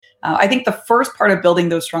I think the first part of building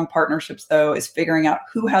those strong partnerships, though, is figuring out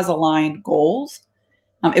who has aligned goals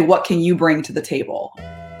and what can you bring to the table.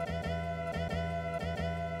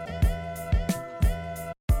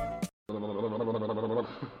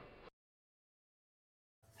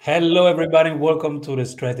 Hello, everybody, and welcome to the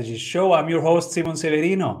Strategy Show. I'm your host, Simon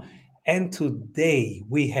Severino, and today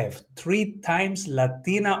we have 3 times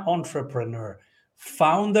Latina entrepreneur,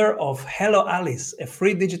 founder of Hello Alice, a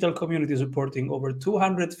free digital community supporting over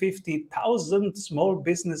 250,000 small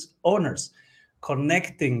business owners,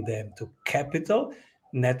 connecting them to capital,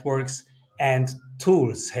 networks, and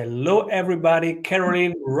tools. Hello, everybody.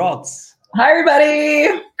 Caroline Rotz. Hi,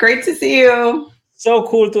 everybody. Great to see you. So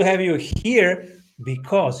cool to have you here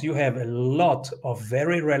because you have a lot of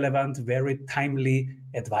very relevant, very timely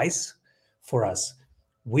advice for us.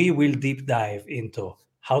 We will deep dive into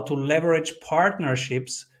how to leverage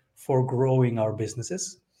partnerships for growing our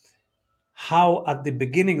businesses, how at the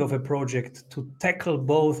beginning of a project to tackle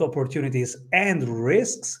both opportunities and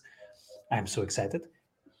risks. I'm so excited.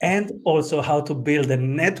 And also how to build a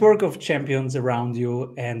network of champions around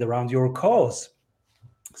you and around your cause.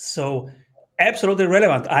 So absolutely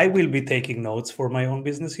relevant. I will be taking notes for my own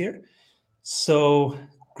business here. So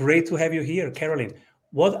great to have you here, Caroline.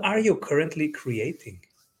 What are you currently creating?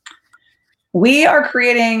 We are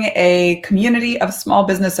creating a community of small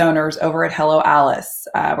business owners over at Hello Alice.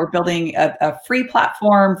 We're building a free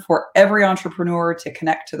platform for every entrepreneur to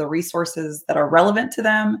connect to the resources that are relevant to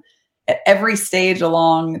them at every stage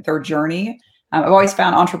along their journey. I've always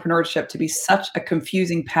found entrepreneurship to be such a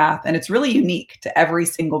confusing path, and it's really unique to every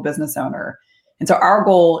single business owner. And so our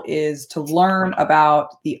goal is to learn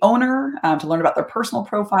about the owner, to learn about their personal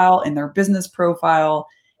profile and their business profile,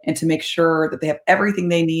 and to make sure that they have everything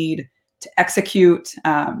they need to execute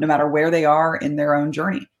no matter where they are in their own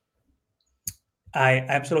journey. I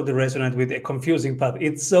absolutely resonate with the confusing path.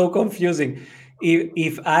 It's so confusing.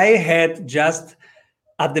 If I had just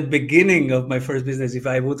at the beginning of my first business, if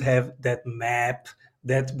I would have that map,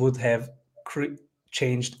 that would have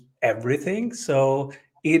changed everything. So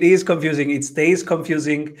it is confusing. It stays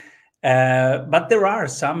confusing. But there are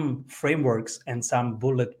some frameworks and some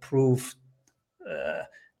bulletproof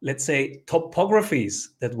let's say topographies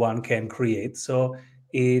that one can create. So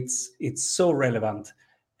it's so relevant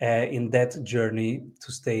in that journey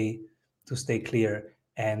to stay clear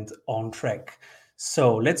and on track.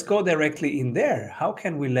 So let's go directly in there. How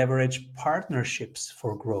can we leverage partnerships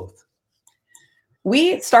for growth?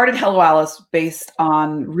 We started Hello Alice based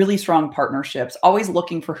on really strong partnerships, always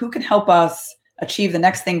looking for who can help us achieve the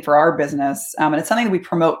next thing for our business. And it's something that we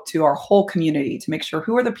promote to our whole community to make sure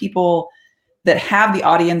who are the people that have the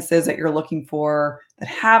audiences that you're looking for, that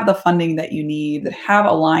have the funding that you need, that have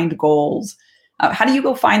aligned goals. How do you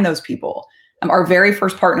go find those people? Our very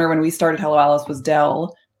first partner when we started Hello Alice was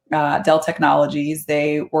Dell Technologies.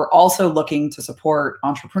 They were also looking to support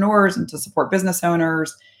entrepreneurs and to support business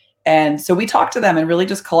owners. And so we talked to them and really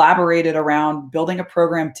just collaborated around building a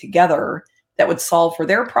program together that would solve for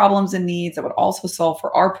their problems and needs, that would also solve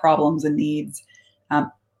for our problems and needs.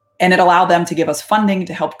 And it allowed them to give us funding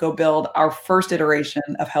to help go build our first iteration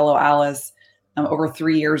of Hello Alice over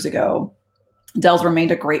 3 years ago. Dell's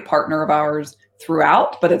remained a great partner of ours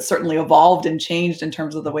throughout, but it's certainly evolved and changed in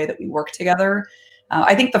terms of the way that we work together.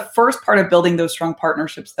 I think the first part of building those strong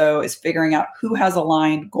partnerships, though, is figuring out who has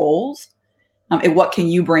aligned goals and what can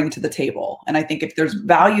you bring to the table. And I think if there's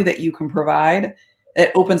value that you can provide,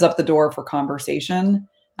 it opens up the door for conversation.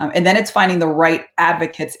 And then it's finding the right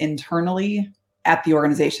advocates internally at the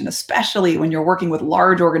organization, especially when you're working with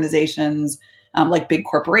large organizations like big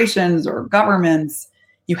corporations or governments.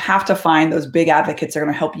 You have to find those big advocates that are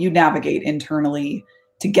going to help you navigate internally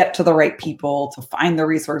to get to the right people, to find the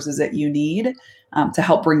resources that you need to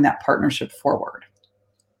help bring that partnership forward.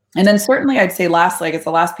 And then certainly I'd say lastly, I guess the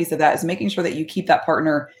last piece of that is making sure that you keep that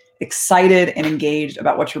partner excited and engaged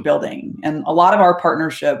about what you're building. And a lot of our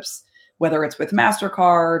partnerships, whether it's with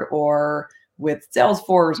MasterCard or with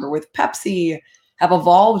Salesforce or with Pepsi, have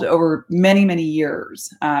evolved over many, many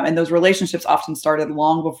years. And those relationships often started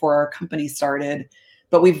long before our company started.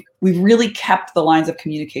 But we've really kept the lines of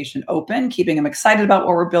communication open, keeping them excited about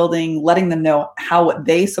what we're building, letting them know how what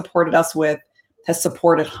they supported us with has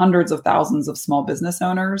supported hundreds of thousands of small business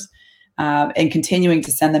owners, and continuing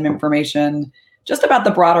to send them information just about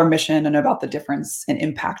the broader mission and about the difference and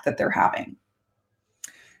impact that they're having.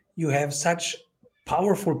 You have such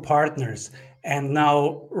powerful partners. And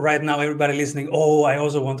right now, everybody listening, I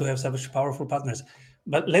also want to have such powerful partners.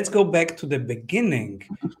 But let's go back to the beginning.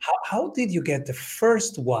 How did you get the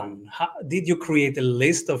first one? Did you create a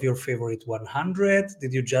list of your favorite 100?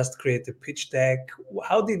 Did you just create a pitch deck?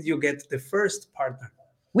 How did you get the first partner?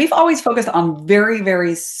 We've always focused on very,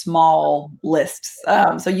 very small lists.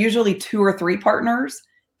 So usually 2 or 3 partners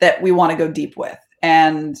that we want to go deep with.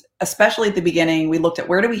 And especially at the beginning, we looked at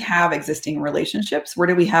where do we have existing relationships? Where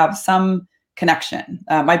do we have some connection?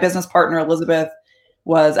 My business partner, Elizabeth,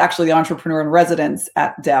 was actually the entrepreneur in residence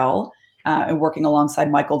at Dell and working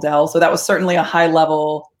alongside Michael Dell. So that was certainly a high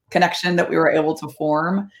level connection that we were able to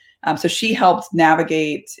form. So she helped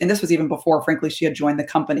navigate, and this was even before, frankly, she had joined the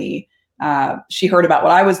company. She heard about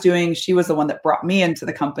what I was doing. She was the one that brought me into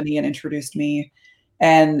the company and introduced me.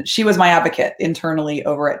 And she was my advocate internally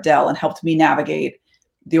over at Dell and helped me navigate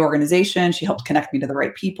the organization. She helped connect me to the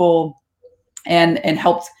right people and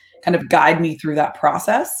helped kind of guide me through that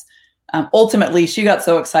process. Ultimately, she got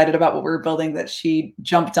so excited about what we were building that she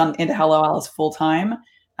jumped into Hello Alice full time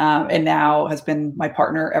and now has been my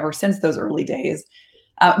partner ever since those early days.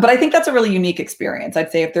 But I think that's a really unique experience.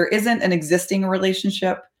 I'd say if there isn't an existing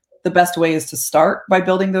relationship, the best way is to start by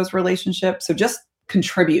building those relationships. So just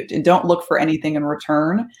contribute and don't look for anything in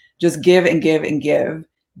return. Just give and give and give.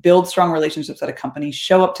 Build strong relationships at a company,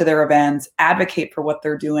 show up to their events, advocate for what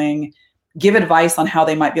they're doing, give advice on how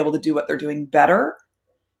they might be able to do what they're doing better.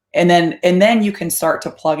 And then you can start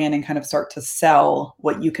to plug in and kind of start to sell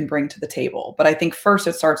what you can bring to the table. But I think first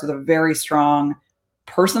it starts with a very strong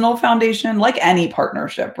personal foundation, like any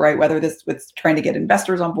partnership, right? Whether this with trying to get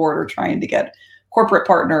investors on board or trying to get corporate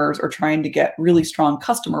partners or trying to get really strong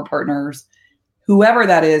customer partners, whoever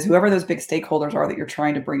that is, whoever those big stakeholders are that you're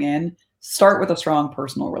trying to bring in, start with a strong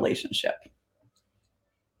personal relationship.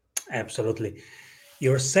 Absolutely.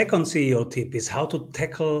 Your second CEO tip is how to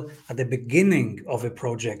tackle at the beginning of a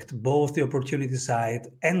project, both the opportunity side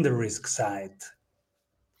and the risk side.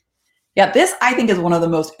 Yeah, this I think is one of the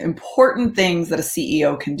most important things that a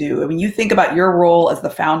CEO can do. I mean, you think about your role as the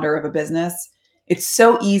founder of a business, it's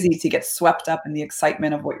so easy to get swept up in the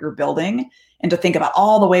excitement of what you're building and to think about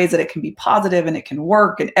all the ways that it can be positive and it can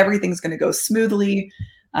work and everything's going to go smoothly.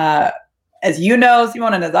 As you know,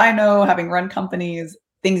 Simone, and as I know, having run companies,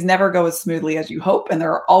 things never go as smoothly as you hope. And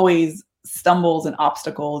there are always stumbles and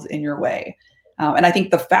obstacles in your way. And I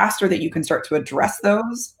think the faster that you can start to address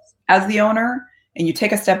those as the owner, and you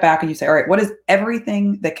take a step back and you say, all right, what is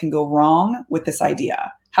everything that can go wrong with this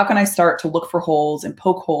idea? How can I start to look for holes and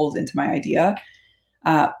poke holes into my idea?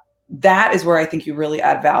 That is where I think you really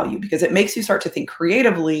add value because it makes you start to think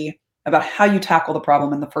creatively about how you tackle the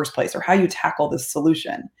problem in the first place or how you tackle this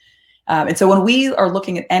solution. And so when we are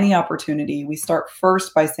looking at any opportunity, we start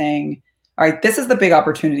first by saying, all right, this is the big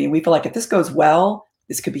opportunity. And we feel like if this goes well,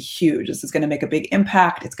 this could be huge. This is going to make a big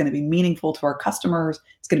impact. It's going to be meaningful to our customers.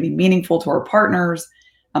 It's going to be meaningful to our partners.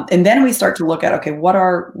 And then we start to look at, okay,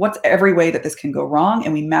 what's every way that this can go wrong?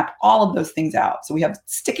 And we map all of those things out. So we have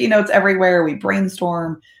sticky notes everywhere. We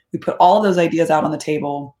brainstorm. We put all of those ideas out on the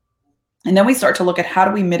table. And then we start to look at how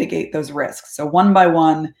do we mitigate those risks? So one by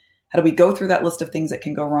one, how do we go through that list of things that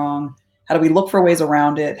can go wrong? How do we look for ways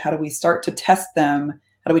around it? How do we start to test them?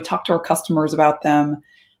 How do we talk to our customers about them?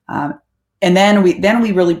 And then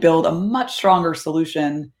we really build a much stronger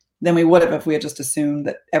solution than we would have if we had just assumed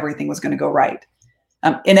that everything was going to go right.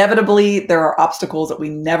 Inevitably, there are obstacles that we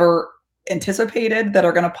never anticipated that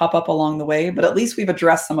are going to pop up along the way, but at least we've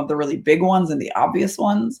addressed some of the really big ones and the obvious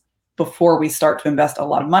ones before we start to invest a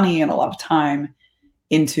lot of money and a lot of time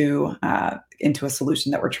into a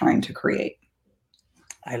solution that we're trying to create.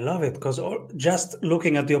 I love it because just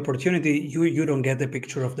looking at the opportunity, you don't get the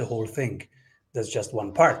picture of the whole thing. That's just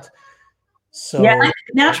one part. So yeah,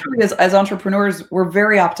 naturally, as entrepreneurs, we're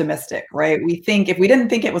very optimistic, right? We think if we didn't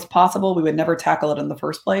think it was possible, we would never tackle it in the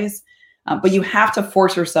first place. But you have to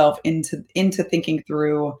force yourself into thinking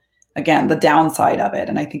through, again, the downside of it.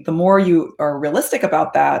 And I think the more you are realistic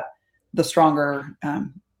about that, the stronger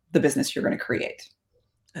the business you're going to create.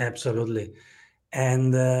 Absolutely.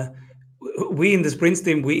 And we in the Sprints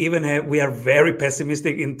team, we are very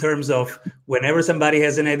pessimistic in terms of whenever somebody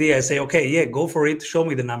has an idea, I say, okay, yeah, go for it. Show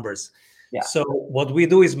me the numbers. Yeah. So what we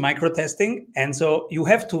do is micro testing. And so you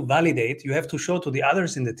have to validate, you have to show to the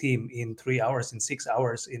others in the team in 3 hours, in 6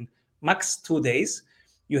 hours, in max 2 days,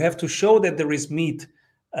 you have to show that there is meat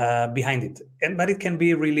behind it. But it can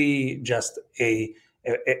be really just a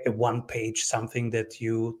one page, something that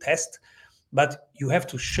you test. But you have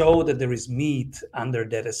to show that there is meat under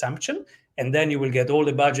that assumption. And then you will get all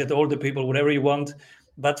the budget, all the people, whatever you want.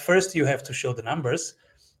 But first you have to show the numbers.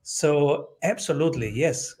 So absolutely,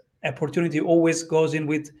 yes. Opportunity always goes in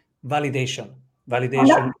with validation,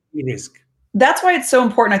 risk. That's why it's so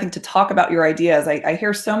important, I think, to talk about your ideas. I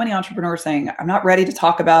hear so many entrepreneurs saying, I'm not ready to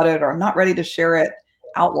talk about it, or I'm not ready to share it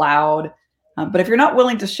out loud. But if you're not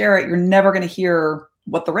willing to share it, you're never going to hear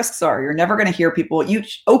what the risks are. You're never going to hear people, you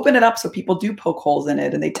open it up so people do poke holes in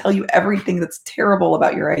it and they tell you everything that's terrible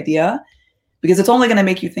about your idea, because it's only going to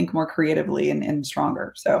make you think more creatively and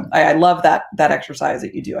stronger. So I love that exercise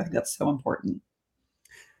that you do. I think that's so important.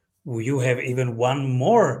 You have even one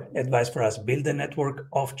more advice for us: build a network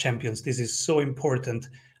of champions. This is so important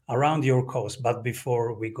around your cause. But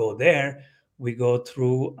before we go there, we go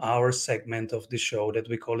through our segment of the show that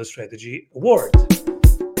we call a Strategy Award.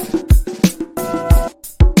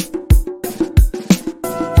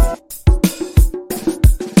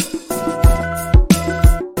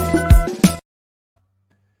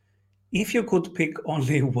 If you could pick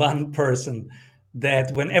only one person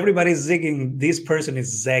that when everybody's zigging, this person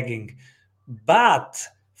is zagging, but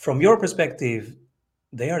from your perspective,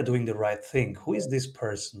 they are doing the right thing, who is this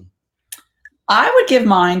person? I would give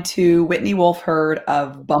mine to Whitney Wolfe Herd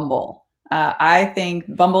of Bumble. I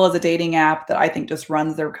think Bumble is a dating app that I think just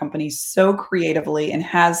runs their company so creatively and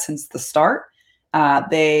has since the start.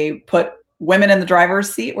 They put women in the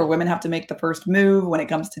driver's seat where women have to make the first move when it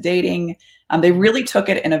comes to dating. They really took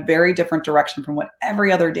it in a very different direction from what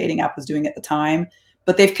every other dating app was doing at the time.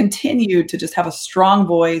 But they've continued to just have a strong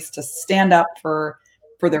voice, to stand up for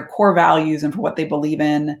their core values and for what they believe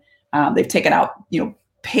in. They've taken out,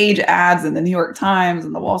 page ads in the New York Times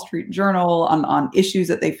and the Wall Street Journal on issues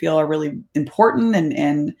that they feel are really important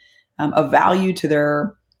and of value to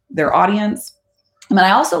their audience. And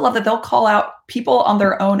I also love that they'll call out people on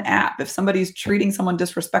their own app. If somebody's treating someone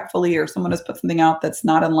disrespectfully or someone has put something out that's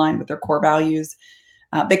not in line with their core values,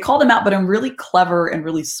 they call them out, but in really clever and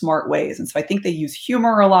really smart ways. And so I think they use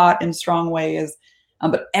humor a lot in strong ways,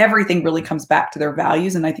 but everything really comes back to their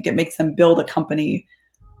values. And I think it makes them build a company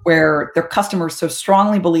where their customers so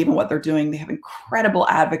strongly believe in what they're doing. They have incredible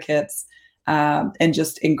advocates and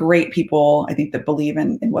great people, I think, that believe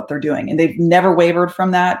in what they're doing. And they've never wavered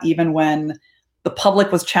from that, even when the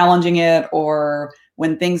public was challenging it or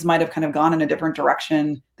when things might have kind of gone in a different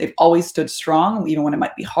direction. They've always stood strong, even when it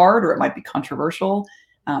might be hard or it might be controversial.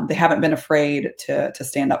 They haven't been afraid to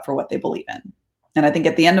stand up for what they believe in. And I think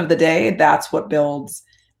at the end of the day, that's what builds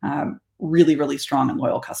really, really strong and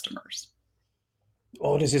loyal customers.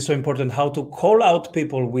 Oh, this is so important, how to call out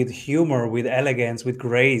people with humor, with elegance, with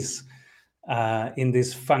grace in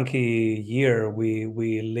this funky year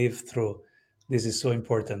we live through. This is so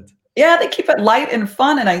important. Yeah, they keep it light and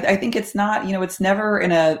fun. And I think it's not, it's never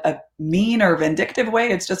in a mean or vindictive way.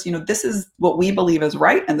 It's just, this is what we believe is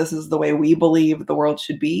right. And this is the way we believe the world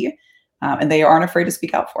should be. And they aren't afraid to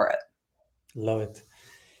speak out for it. Love it.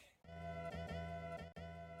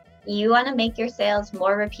 You want to make your sales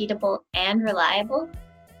more repeatable and reliable?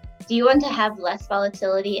 Do you want to have less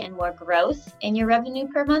volatility and more growth in your revenue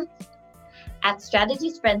per month? At Strategy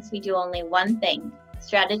Sprints, we do only one thing: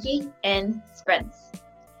 strategy in sprints.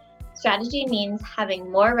 Strategy means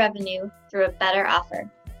having more revenue through a better offer.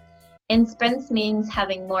 In sprints means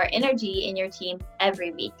having more energy in your team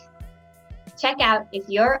every week. Check out if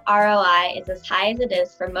your ROI is as high as it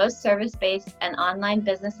is for most service-based and online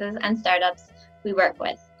businesses and startups we work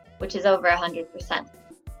with, which is over 100%.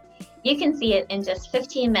 You can see it in just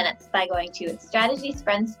 15 minutes by going to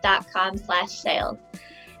strategysprints.com/sales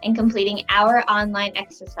and completing our online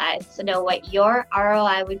exercise to know what your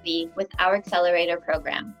ROI would be with our accelerator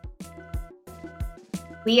program.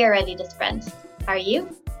 We are ready to sprint. Are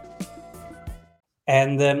you?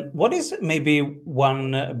 And what is maybe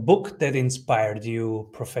one book that inspired you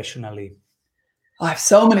professionally? I have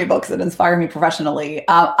so many books that inspire me professionally.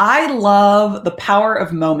 I love The Power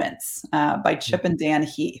of Moments by Chip and Dan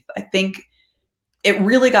Heath. I think it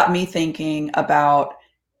really got me thinking about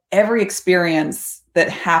every experience that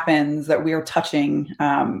happens that we are touching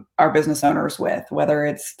our business owners with, whether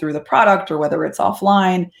it's through the product or whether it's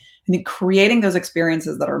offline. I think creating those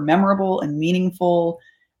experiences that are memorable and meaningful,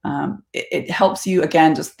 it helps you,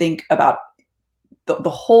 again, just think about the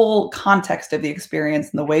whole context of the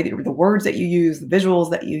experience and the way that the words that you use, the visuals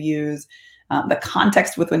that you use, the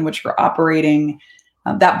context within which you're operating.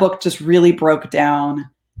 That book just really broke down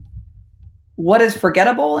what is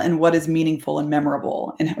forgettable and what is meaningful and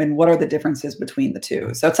memorable, and what are the differences between the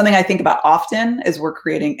two. So it's something I think about often as we're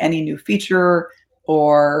creating any new feature,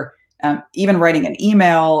 or even writing an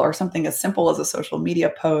email or something as simple as a social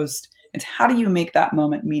media post. It's how do you make that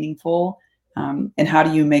moment meaningful, and how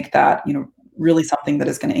do you make that, really something that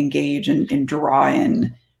is going to engage and draw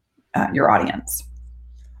in your audience.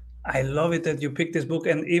 I love it that you picked this book,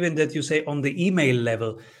 and even that you say on the email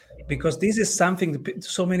level, because this is something that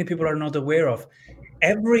so many people are not aware of.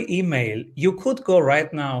 Every email, you could go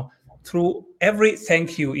right now through every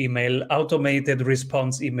thank you email, automated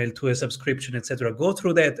response email to a subscription, etc. Go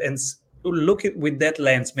through that and look at with that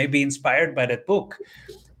lens, maybe inspired by that book,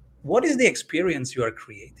 what is the experience you are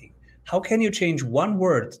creating? How can you change one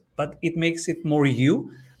word, but it makes it more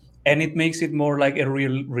you, and it makes it more like a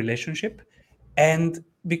real relationship? And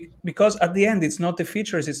because at the end, it's not the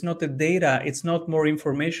features, it's not the data, it's not more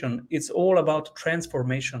information. It's all about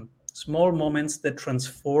transformation, small moments that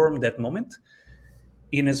transform that moment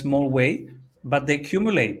in a small way, but they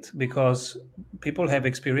accumulate because people have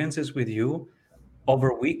experiences with you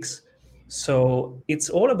over weeks. So it's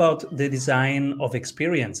all about the design of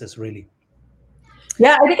experiences, really.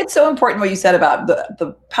 Yeah, I think it's so important what you said about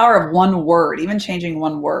the power of one word, even changing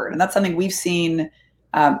one word, and that's something we've seen.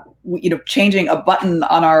 Changing a button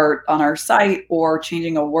on our site or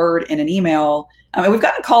changing a word in an email. I mean, we've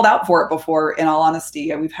gotten called out for it before. In all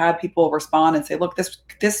honesty, we've had people respond and say, "Look,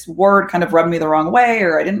 this word kind of rubbed me the wrong way,"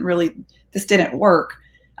 or this didn't work,"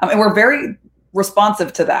 and we're very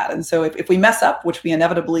responsive to that. And so if we mess up, which we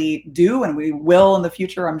inevitably do, and we will in the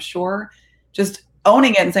future, I'm sure, just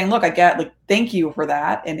owning it and saying, "Look, I get, like, thank you for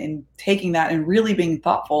that," and taking that and really being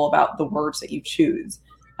thoughtful about the words that you choose.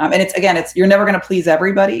 And it's you're never going to please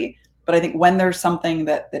everybody, but I think when there's something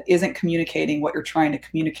that isn't communicating what you're trying to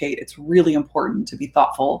communicate, it's really important to be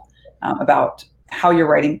thoughtful about how you're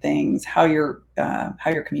writing things, how you're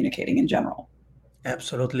communicating in general.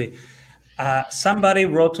 Absolutely. Somebody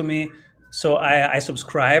wrote to me, so I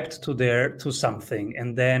subscribed to something,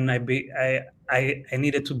 and then I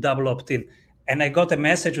needed to double opt in, and I got a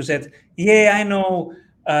message who said, "Yeah, I know.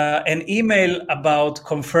 An email about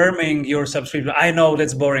confirming your subscription. I know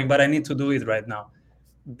that's boring, but I need to do it right now."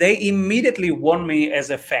 They immediately won me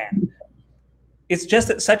as a fan. It's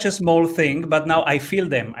just such a small thing, but now I feel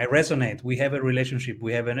them. I resonate. We have a relationship.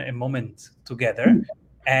 We have a moment together,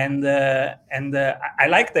 and I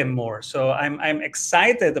like them more. So I'm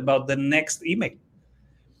excited about the next email.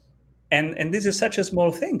 And this is such a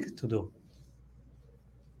small thing to do.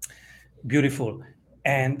 Beautiful.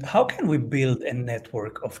 And how can we build a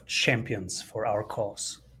network of champions for our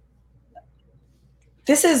cause?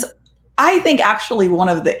 This is, I think, actually one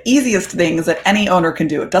of the easiest things that any owner can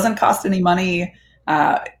do. It doesn't cost any money.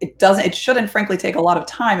 It shouldn't, frankly, take a lot of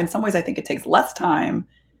time. In some ways, I think it takes less time,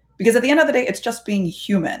 because at the end of the day, it's just being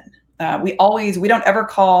human. We don't ever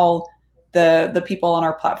call the people on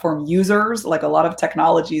our platform users like a lot of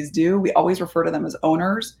technologies do. We always refer to them as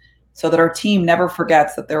owners, so that our team never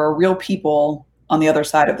forgets that there are real people on the other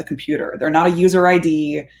side of the computer. They're not a user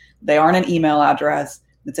ID. They aren't an email address.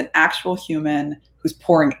 It's an actual human who's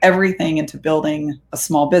pouring everything into building a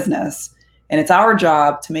small business. And it's our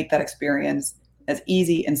job to make that experience as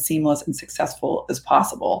easy and seamless and successful as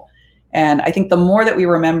possible. And I think the more that we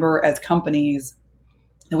remember as companies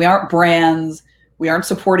that we aren't brands, we aren't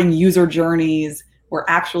supporting user journeys, we're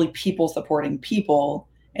actually people supporting people.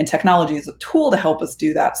 And technology is a tool to help us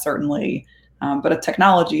do that, certainly. But a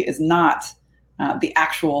technology is not the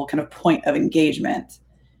actual kind of point of engagement.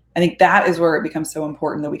 I think that is where it becomes so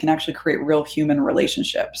important that we can actually create real human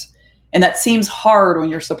relationships. And that seems hard when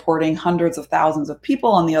you're supporting hundreds of thousands of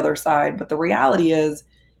people on the other side. But the reality is,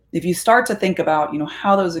 if you start to think about,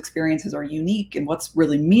 how those experiences are unique and what's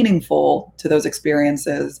really meaningful to those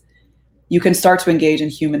experiences, you can start to engage in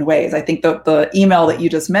human ways. I think the email that you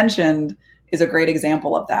just mentioned is a great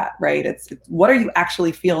example of that, right? It's what are you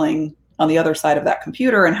actually feeling on the other side of that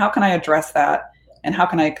computer, and how can I address that, and how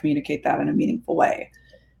can I communicate that in a meaningful way?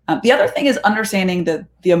 The other thing is understanding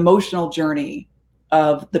the emotional journey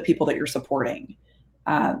of the people that you're supporting.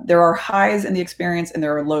 There are highs in the experience and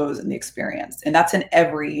there are lows in the experience, and that's in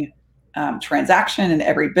every transaction, in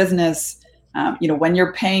every business. When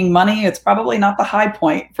you're paying money, it's probably not the high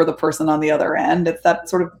point for the person on the other end. It's that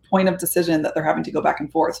sort of point of decision that they're having to go back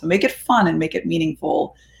and forth. So make it fun and make it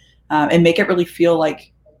meaningful, and make it really feel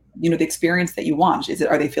like, the experience that you want. Should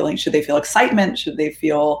they feel excitement? Should they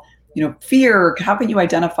feel, fear? How can you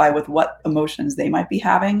identify with what emotions they might be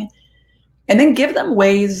having? And then give them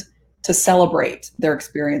ways to celebrate their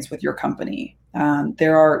experience with your company. When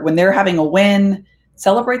they're having a win,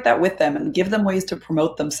 celebrate that with them and give them ways to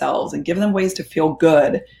promote themselves and give them ways to feel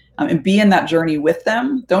good, and be in that journey with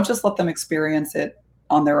them. Don't just let them experience it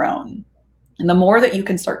on their own. And the more that you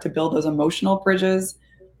can start to build those emotional bridges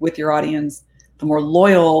with your audience, the more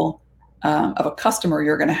loyal of a customer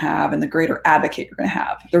you're going to have and the greater advocate you're going to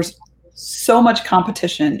have. There's so much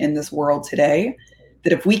competition in this world today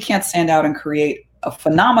that if we can't stand out and create a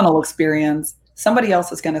phenomenal experience, somebody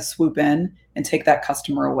else is going to swoop in and take that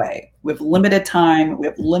customer away. We have limited time, we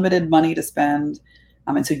have limited money to spend.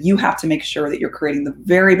 And so you have to make sure that you're creating the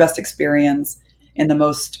very best experience and the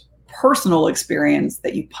most personal experience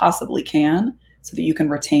that you possibly can so that you can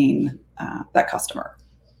retain that customer.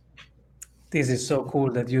 This is so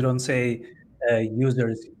cool that you don't say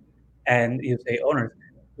users and you say owners.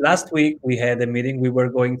 Last week we had a meeting. We were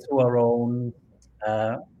going through our own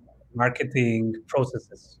uh, marketing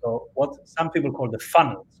processes. So what some people call the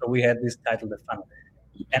funnel. So we had this title, the funnel.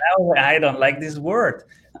 And I don't like this word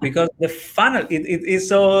because the funnel, it is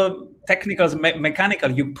so technical,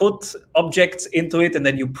 mechanical. You put objects into it and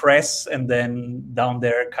then you press and then down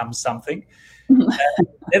there comes something.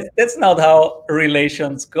 That's not how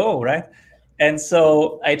relations go, right? And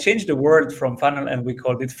so I changed the word from funnel and we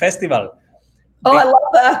called it festival. Oh, I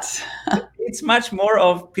love that. It's much more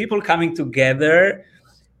of people coming together.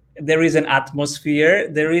 There is an atmosphere,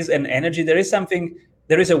 there is an energy, there is something,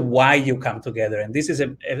 there is a why you come together. And this is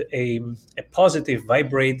a positive,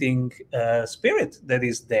 vibrating spirit that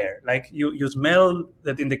is there. Like you smell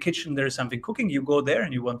that in the kitchen there is something cooking, you go there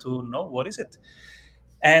and you want to know what is it.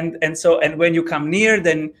 And when you come near,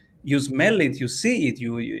 then you smell it, you see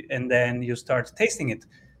it, and then you start tasting it.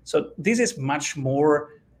 So this is much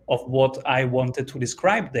more of what I wanted to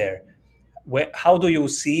describe there. How do you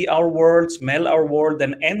see our world, smell our world,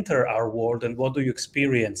 then enter our world, and what do you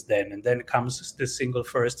experience then? And then comes the single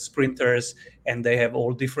first sprinters, and they have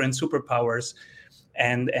all different superpowers,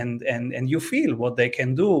 and you feel what they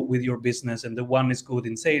can do with your business. And the one is good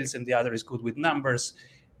in sales, and the other is good with numbers,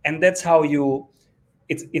 and that's how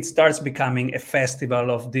it starts becoming a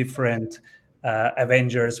festival of different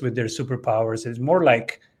Avengers with their superpowers. It's more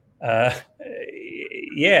like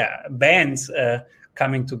bands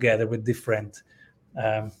coming together with different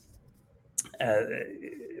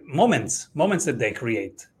moments that they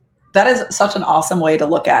create. That is such an awesome way to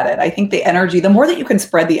look at it. I think the energy, the more that you can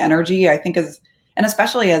spread the energy, I think and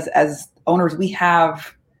especially as owners, we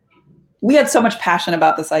had so much passion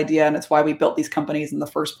about this idea, and it's why we built these companies in the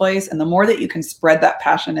first place. And the more that you can spread that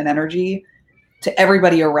passion and energy to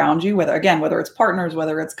everybody around you, whether it's partners,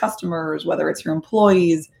 whether it's customers, whether it's your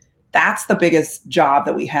employees, that's the biggest job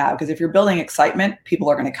that we have. Because if you're building excitement, people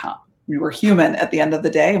are going to come. We're human at the end of the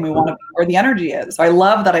day, and we want to be where the energy is. So I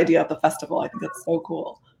love that idea of the festival. I think that's so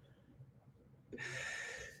cool.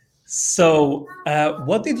 So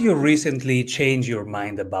what did you recently change your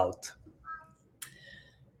mind about?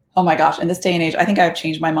 Oh my gosh, in this day and age, I think I've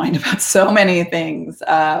changed my mind about so many things.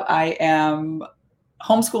 I am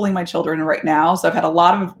homeschooling my children right now. So I've had a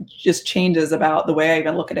lot of just changes about the way I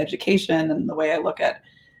even look at education and the way I look at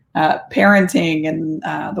parenting and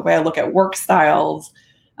the way I look at work styles.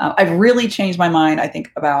 I've really changed my mind, I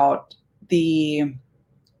think, about the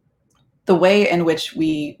way in which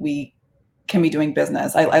we can be doing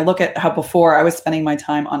business. I look at how before I was spending my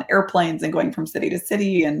time on airplanes and going from city to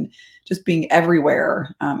city and just being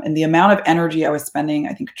everywhere. And the amount of energy I was spending,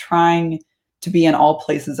 I think, trying to be in all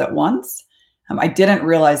places at once. I didn't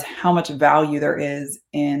realize how much value there is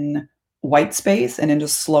in white space and in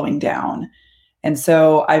just slowing down. And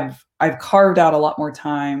so I've carved out a lot more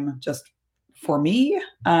time just for me,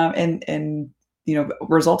 and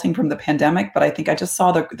resulting from the pandemic. But I think I just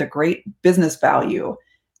saw the great business value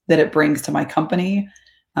that it brings to my company,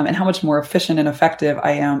 and how much more efficient and effective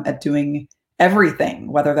I am at doing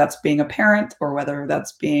everything, whether that's being a parent or whether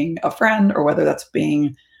that's being a friend or whether that's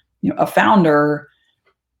being a founder.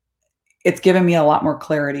 It's given me a lot more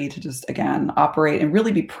clarity to just, again, operate and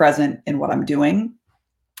really be present in what I'm doing.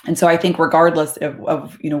 And so I think regardless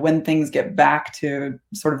of when things get back to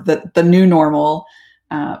sort of the new normal,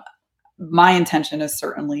 my intention is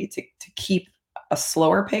certainly to keep a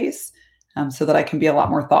slower pace, so that I can be a lot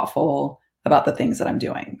more thoughtful about the things that I'm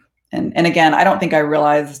doing. And again, I don't think I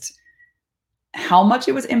realized how much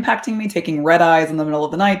it was impacting me, taking red eyes in the middle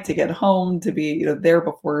of the night to get home, to be there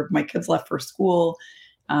before my kids left for school,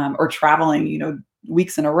 or traveling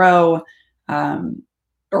weeks in a row,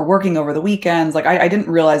 or working over the weekends. Like I didn't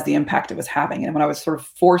realize the impact it was having. And when I was sort of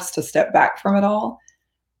forced to step back from it all,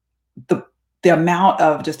 the amount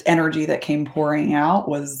of just energy that came pouring out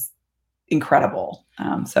was incredible.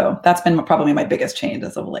 So that's been probably my biggest change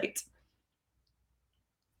as of late.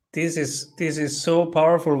 This is so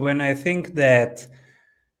powerful when I think that.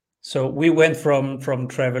 So we went from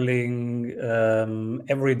traveling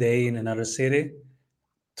every day in another city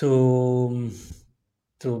to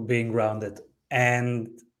being grounded, and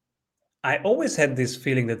I always had this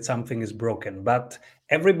feeling that something is broken. But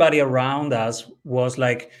everybody around us was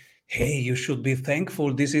like, "Hey, you should be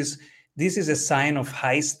thankful. This is a sign of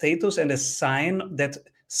high status and a sign that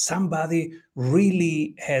somebody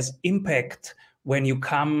really has impact when you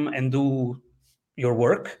come and do your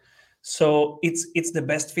work. So it's the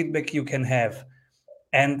best feedback you can have."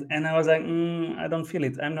 And I was like, I don't feel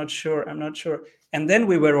it. I'm not sure. And then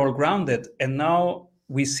we were all grounded, and now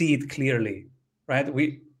we see it clearly, right?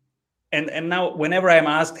 And now whenever I'm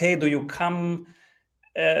asked, hey, do you come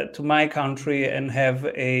to my country and have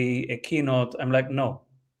a keynote? I'm like, no.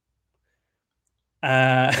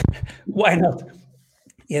 Why not?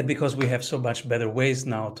 Yeah, because we have so much better ways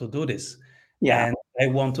now to do this. Yeah. And I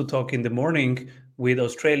want to talk in the morning with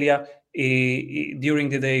Australia, during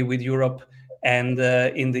the day with Europe, and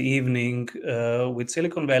in the evening with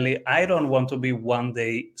Silicon Valley. I don't want to be one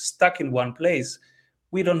day stuck in one place.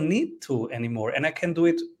 We don't need to anymore. And I can do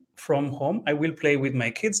it from home. I will play with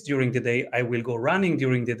my kids during the day. I will go running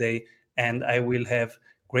during the day, and I will have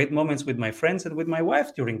great moments with my friends and with my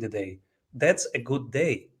wife during the day. That's a good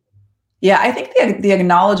day. Yeah, I think the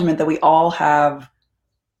acknowledgement that we all have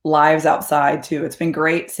lives outside too. It's been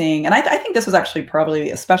great seeing, and I think this was actually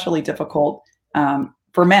probably especially difficult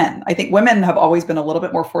for men. I think women have always been a little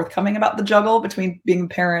bit more forthcoming about the juggle between being a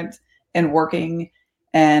parent and working,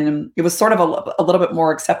 and it was sort of a little bit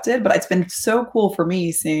more accepted. But it's been so cool for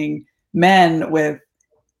me seeing men with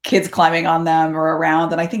kids climbing on them or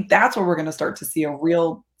around, and I think that's where we're going to start to see a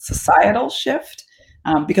real societal shift.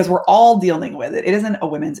 Because we're all dealing with it. It isn't a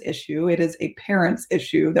women's issue. It is a parent's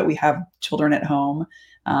issue that we have children at home,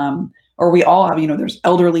 or we all have, there's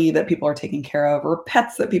elderly that people are taking care of, or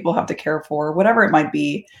pets that people have to care for, whatever it might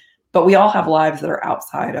be. But we all have lives that are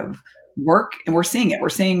outside of work, and we're seeing it. We're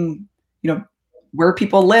seeing, where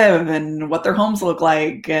people live and what their homes look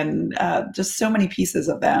like, and just so many pieces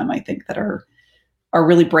of them, I think, that are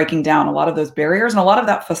really breaking down a lot of those barriers and a lot of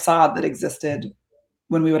that facade that existed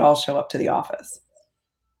when we would all show up to the office.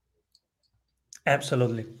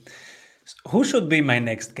 Absolutely. Who should be my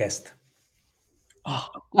next guest? Oh,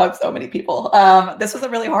 I have so many people. This was a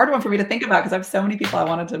really hard one for me to think about because I have so many people I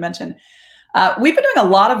wanted to mention. We've been doing a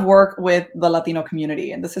lot of work with the Latino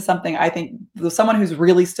community, and this is something I think someone who's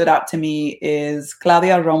really stood out to me is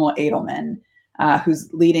Claudia Romo Edelman, who's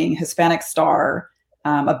leading Hispanic Star,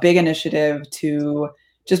 a big initiative to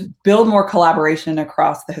just build more collaboration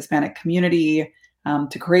across the Hispanic community,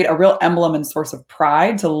 to create a real emblem and source of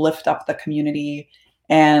pride to lift up the community.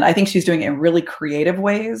 And I think she's doing it in really creative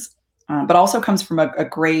ways, but also comes from a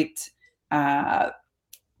great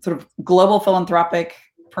sort of global philanthropic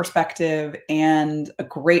perspective and a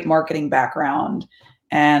great marketing background,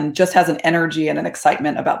 and just has an energy and an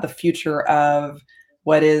excitement about the future of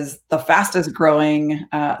what is the fastest growing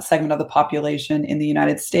segment of the population in the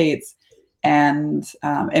United States. And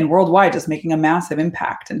worldwide, just making a massive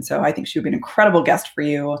impact. And so I think she would be an incredible guest for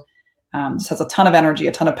you. Just has a ton of energy,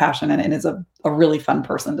 a ton of passion, and is a really fun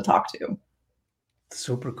person to talk to.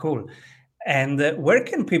 Super cool. And where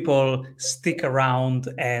can people stick around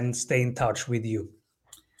and stay in touch with you?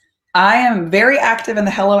 I am very active in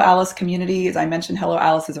the Hello Alice community. As I mentioned, Hello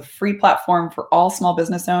Alice is a free platform for all small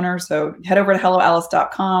business owners. So head over to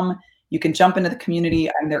helloalice.com. You can jump into the community.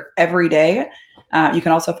 I'm there every day. You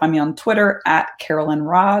can also find me on Twitter at Carolyn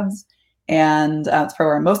Rods, and it's probably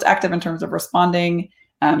where I'm most active in terms of responding.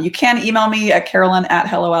 You can email me at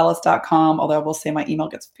carolyn@helloalice.com, although I will say my email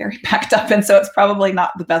gets very packed up, and so it's probably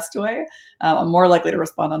not the best way. I'm more likely to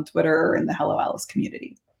respond on Twitter or in the Hello Alice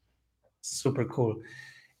community. Super cool.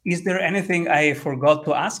 Is there anything I forgot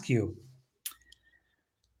to ask you?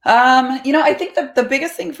 I think the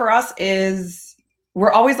biggest thing for us is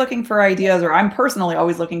we're always looking for ideas, or I'm personally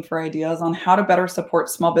always looking for ideas on how to better support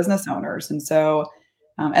small business owners. And so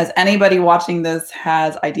as anybody watching this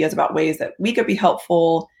has ideas about ways that we could be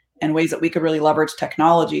helpful and ways that we could really leverage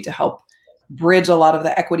technology to help bridge a lot of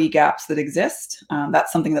the equity gaps that exist,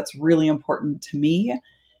 that's something that's really important to me.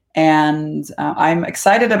 And I'm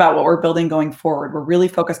excited about what we're building going forward. We're really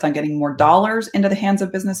focused on getting more dollars into the hands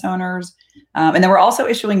of business owners. And then we're also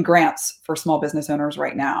issuing grants for small business owners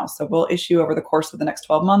right now. So we'll issue over the course of the next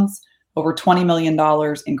 12 months, over $20 million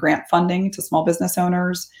in grant funding to small business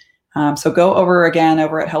owners. So go over at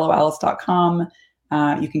helloalice.com.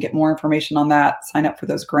 You can get more information on that, sign up for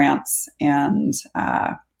those grants, and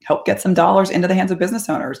help get some dollars into the hands of business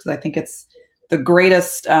owners. Because I think it's the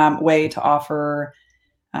greatest way to offer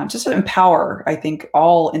just to empower, I think,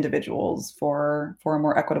 all individuals for a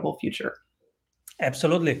more equitable future.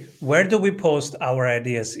 Absolutely. Where do we post our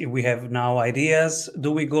ideas? If we have now ideas,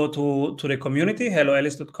 do we go to the community,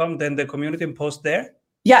 helloalice.com, then the community, and post there?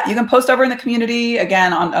 Yeah, you can post over in the community,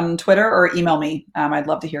 again, on Twitter, or email me. I'd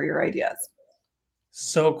love to hear your ideas.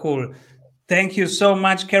 So cool. Thank you so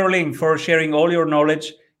much, Caroline, for sharing all your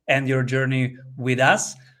knowledge and your journey with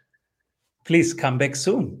us. Please come back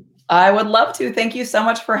soon. I would love to. Thank you so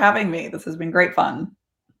much for having me. This has been great fun.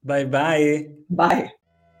 Bye-bye. Bye.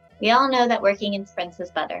 We all know that working in sprints is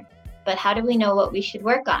better, but how do we know what we should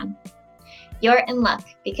work on? You're in luck,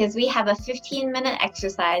 because we have a 15-minute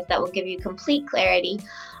exercise that will give you complete clarity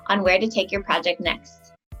on where to take your project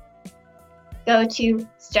next. Go to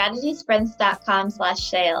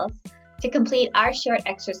strategysprints.com/sales to complete our short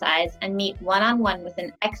exercise and meet one-on-one with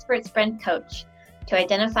an expert sprint coach to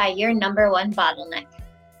identify your number one bottleneck.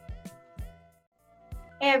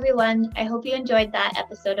 Hey everyone, I hope you enjoyed that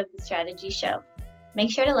episode of The Strategy Show.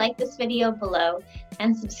 Make sure to like this video below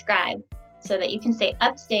and subscribe so that you can stay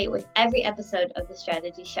up to date with every episode of The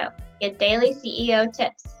Strategy Show. Get daily CEO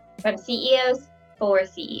tips from CEOs for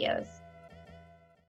CEOs.